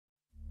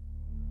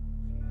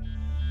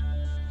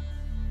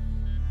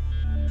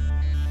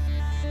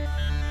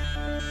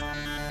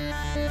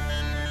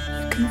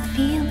can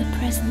feel the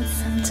presence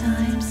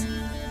sometimes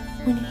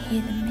when you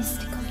hear the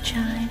mystical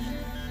chime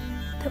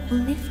that will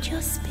lift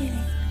your spirit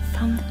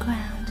from the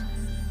ground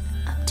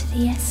up to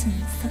the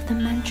essence of the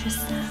mantra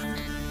sound,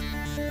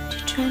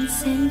 to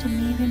transcend a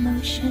mere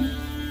emotion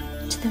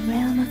to the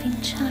realm of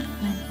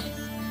enchantment.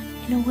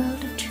 In a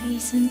world of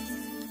treason,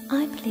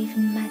 I believe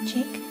in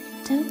magic,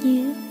 don't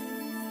you?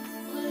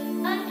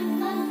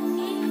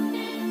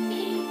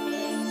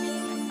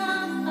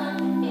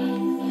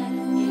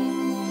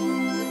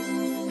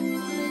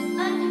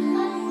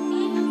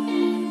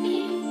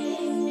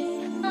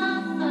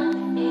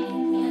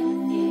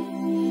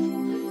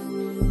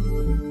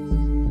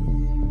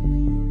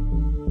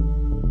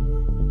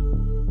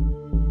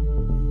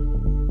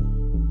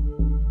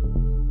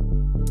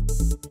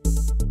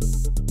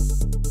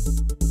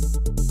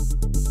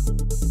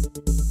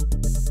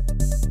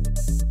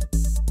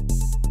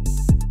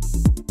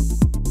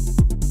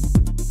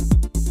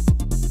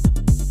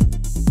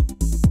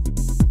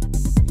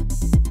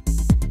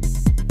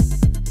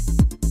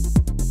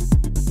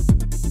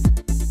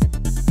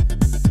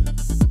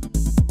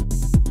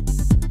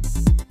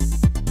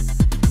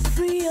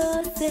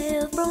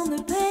 From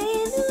the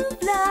pain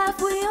of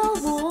life, we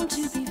all want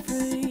to be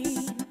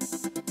free.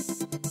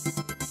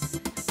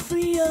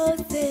 Free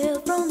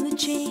yourself from the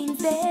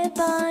chains that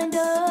bind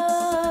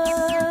us.